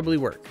will probably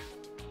work.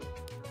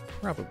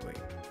 Probably.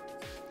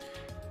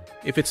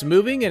 If it's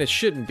moving and it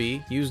shouldn't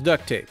be, use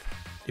duct tape.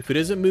 If it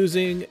isn't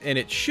moving and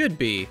it should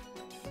be,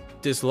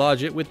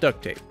 dislodge it with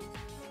duct tape.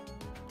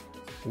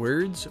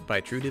 Words by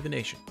true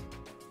divination.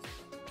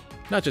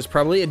 Not just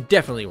probably, it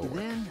definitely will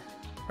work.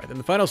 Alright, then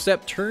the final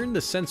step, turn the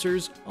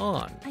sensors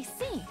on. I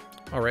see.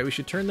 Alright, we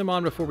should turn them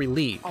on before we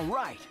leave. All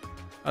right.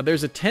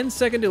 There's a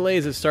 10-second delay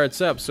as it starts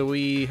up, so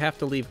we have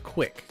to leave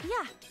quick.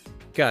 Yeah.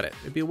 Got it.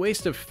 It'd be a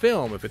waste of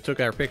film if it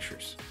took our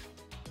pictures.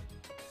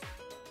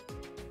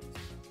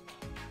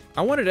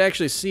 I wanted to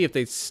actually see if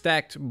they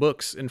stacked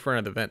books in front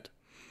of the vent.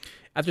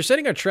 After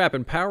setting our trap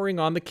and powering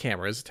on the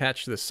cameras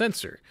attached to the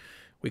sensor,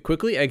 we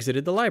quickly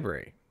exited the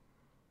library.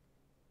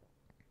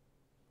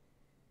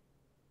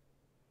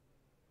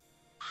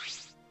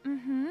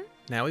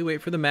 Now we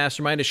wait for the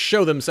mastermind to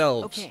show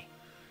themselves. Okay.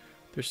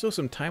 There's still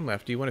some time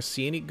left. Do you want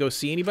to go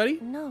see anybody?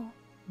 No.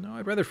 No,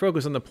 I'd rather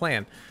focus on the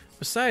plan.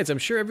 Besides, I'm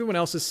sure everyone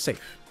else is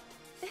safe.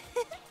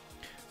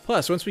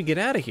 Plus, once we get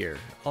out of here,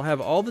 I'll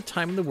have all the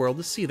time in the world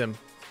to see them.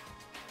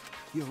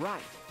 You're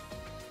right.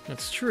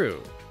 That's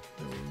true.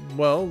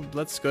 Well,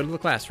 let's go to the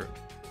classroom.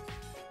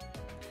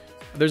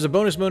 There's a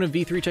bonus mode in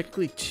V3,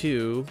 technically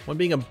 2. One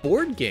being a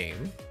board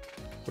game.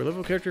 We're a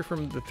level character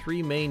from the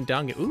 3 main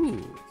Danganronpa.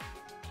 Ooh.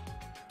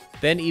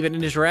 Then even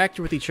interact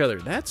with each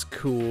other. That's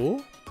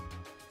cool.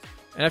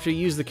 And after you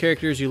use the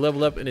characters, you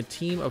level up in a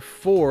team of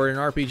 4 in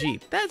an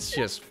RPG. That's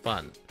just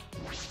fun.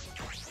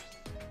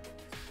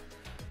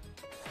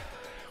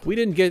 We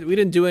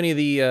didn't do any of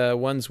the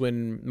ones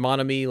when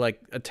Monami like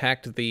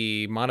attacked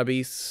the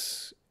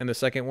Monobeasts in the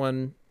second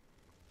one,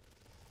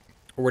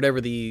 or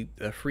whatever the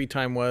free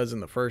time was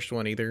in the first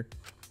one either.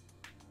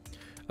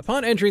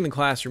 Upon entering the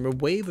classroom, a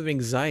wave of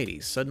anxiety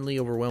suddenly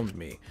overwhelmed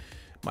me.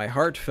 My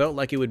heart felt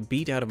like it would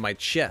beat out of my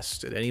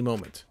chest at any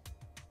moment.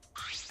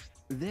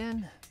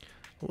 Then...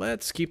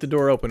 Let's keep the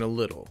door open a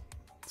little,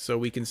 so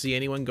we can see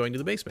anyone going to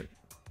the basement.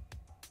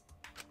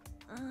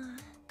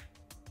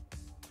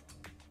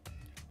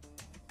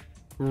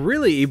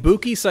 Really?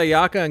 Ibuki,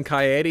 Sayaka, and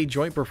Kaede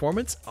joint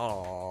performance?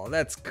 Oh,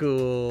 that's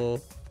cool.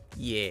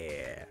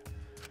 Yeah.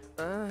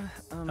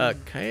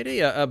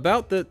 Kaede,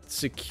 about the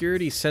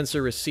security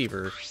sensor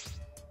receiver.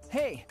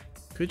 Hey!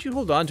 Could you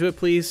hold on to it,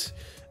 please?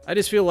 I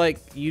just feel like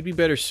you'd be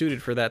better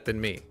suited for that than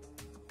me.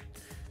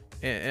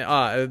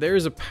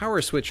 There's a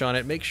power switch on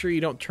it. Make sure you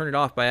don't turn it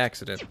off by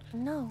accident.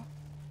 No.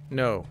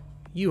 No,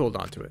 you hold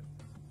on to it.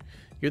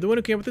 You're the one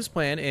who came up with this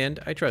plan, and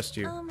I trust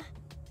you.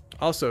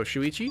 Also,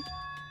 Shuichi,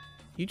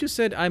 you just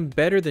said I'm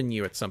better than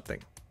you at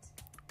something.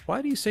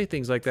 Why do you say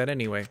things like that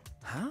anyway?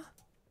 Huh?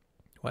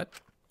 What?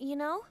 You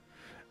know?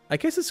 I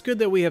guess it's good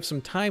that we have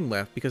some time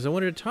left because I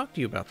wanted to talk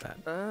to you about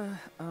that.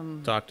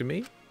 Talk to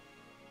me?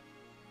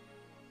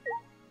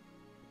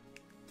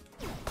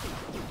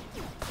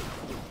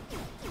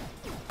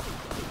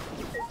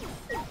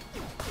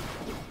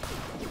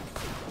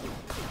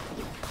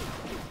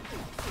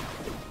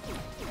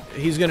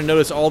 He's going to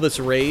notice all this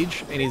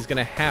rage, and he's going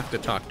to have to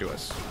talk to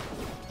us.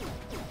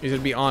 He's going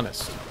to be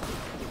honest.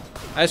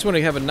 I just want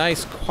to have a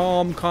nice,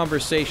 calm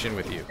conversation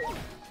with you.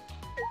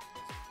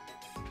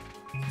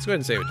 Let's go ahead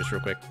and save it just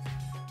real quick.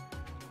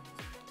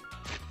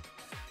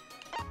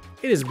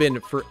 It has been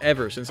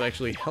forever since I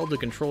actually held the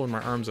control in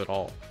my arms at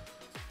all.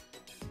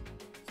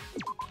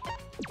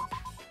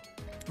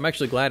 I'm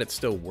actually glad it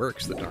still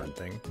works, the darn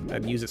thing.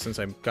 I've used it since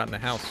I got in the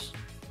house.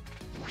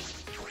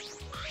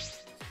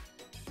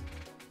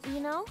 You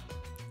know?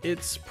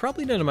 It's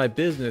probably none of my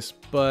business,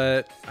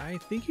 but I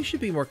think you should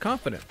be more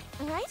confident.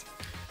 Right?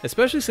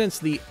 Especially since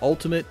the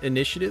Ultimate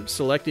Initiative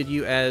selected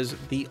you as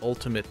the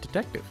Ultimate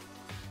Detective.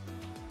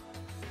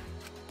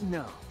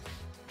 No.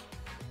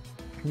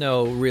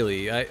 No,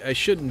 really, I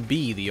shouldn't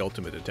be the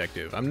Ultimate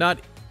Detective. I'm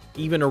not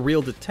even a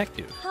real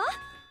detective. Huh?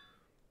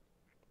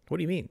 What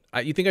do you mean?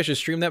 You think I should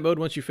stream that mode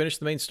once you finish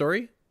the main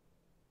story?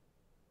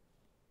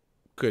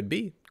 Could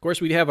be. Of course,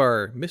 we'd have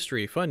our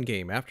mystery fun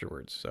game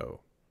afterwards,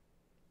 so...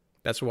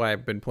 That's why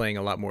I've been playing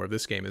a lot more of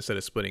this game instead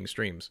of splitting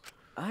streams.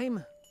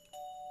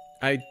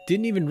 I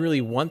didn't even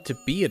really want to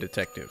be a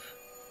detective.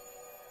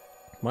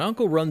 My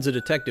uncle runs a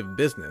detective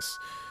business.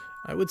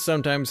 I would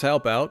sometimes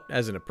help out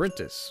as an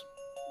apprentice.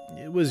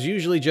 It was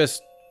usually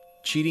just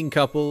cheating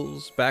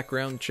couples,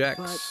 background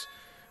checks.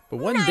 But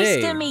one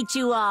day... Nice to meet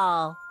you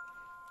all.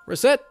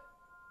 Reset!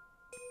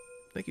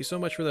 Thank you so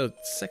much for the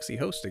sexy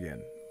host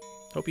again.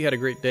 Hope you had a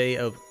great day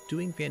of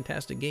doing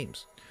fantastic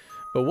games.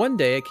 But one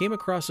day I came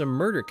across a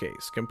murder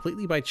case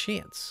completely by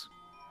chance.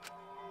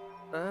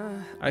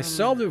 I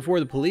solved it before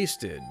the police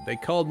did. They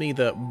called me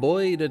the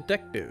boy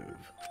detective.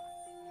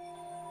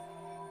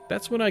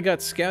 That's when I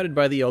got scouted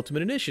by the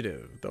Ultimate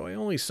Initiative, though I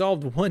only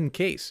solved one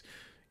case.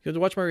 You have to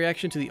watch my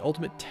reaction to the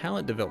Ultimate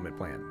Talent Development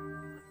Plan.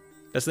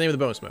 That's the name of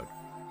the bonus mode.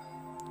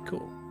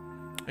 Cool.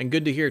 And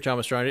good to hear,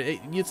 Thomas Strong.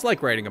 It's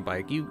like riding a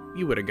bike. You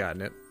would have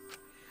gotten it.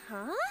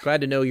 Huh?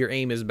 Glad to know your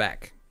aim is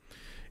back.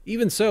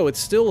 Even so, it's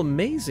still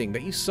amazing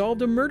that you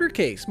solved a murder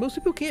case. Most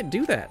people can't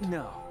do that.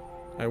 No.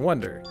 I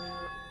wonder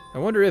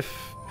if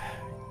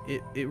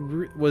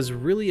it was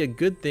really a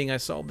good thing I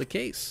solved the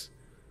case.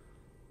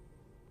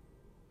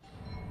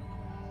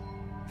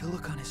 The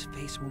look on his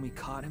face when we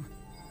caught him,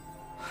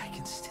 I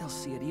can still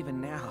see it even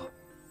now.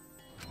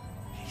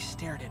 He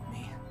stared at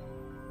me,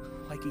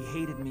 like he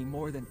hated me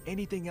more than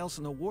anything else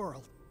in the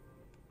world.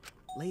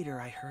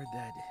 Later, I heard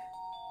that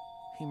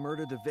he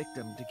murdered the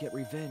victim to get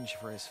revenge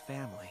for his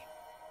family.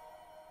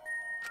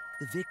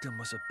 The victim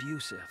was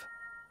abusive.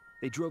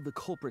 They drove the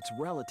culprit's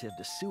relative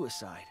to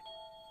suicide.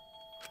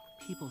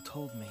 People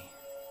told me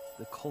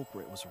the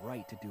culprit was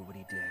right to do what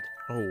he did.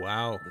 Oh,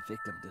 wow. The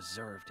victim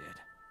deserved it.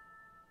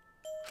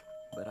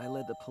 But I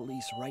led the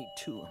police right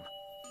to him.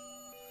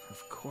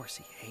 Of course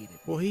he hated me.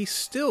 Well, he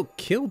still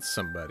killed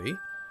somebody.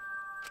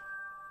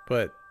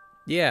 But,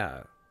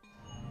 yeah.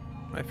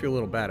 I feel a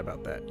little bad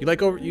about that. You like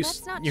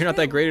That's not you're not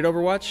true. that great at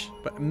Overwatch?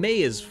 But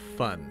May is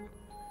fun.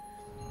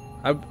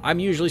 I'm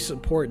usually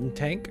support and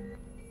tank.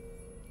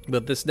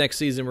 But this next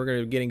season, we're going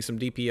to be getting some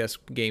DPS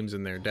games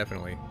in there,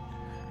 definitely.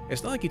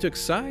 It's not like you took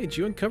sides.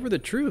 You uncovered the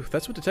truth.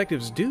 That's what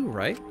detectives do,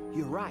 right?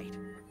 You're right.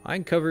 I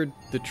uncovered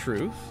the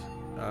truth,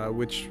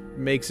 which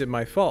makes it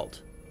my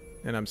fault.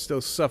 And I'm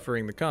still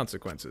suffering the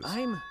consequences.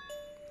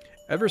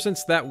 Ever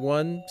since that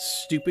one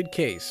stupid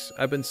case,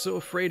 I've been so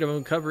afraid of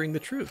uncovering the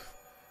truth.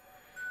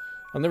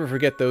 I'll never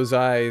forget those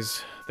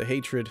eyes, the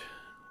hatred,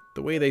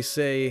 the way they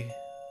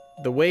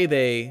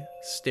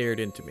stared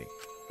into me.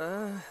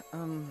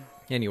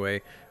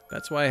 Anyway,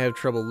 that's why I have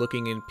trouble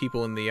looking in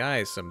people in the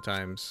eyes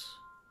sometimes.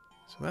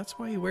 So that's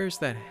why he wears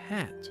that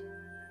hat.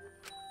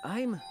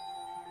 I'm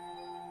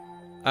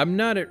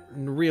not a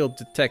real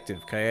detective,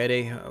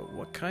 Kaede.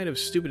 What kind of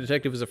stupid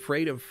detective is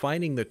afraid of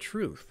finding the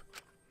truth?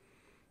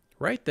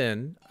 Right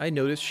then, I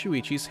noticed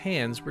Shuichi's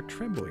hands were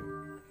trembling.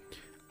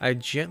 I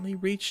gently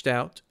reached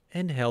out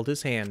and held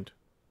his hand.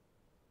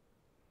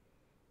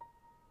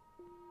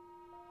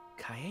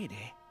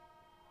 Kaede?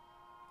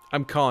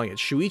 I'm calling it.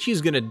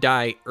 Shuichi's gonna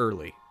die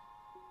early.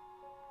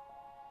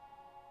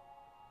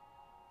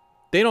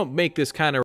 They don't make this kind of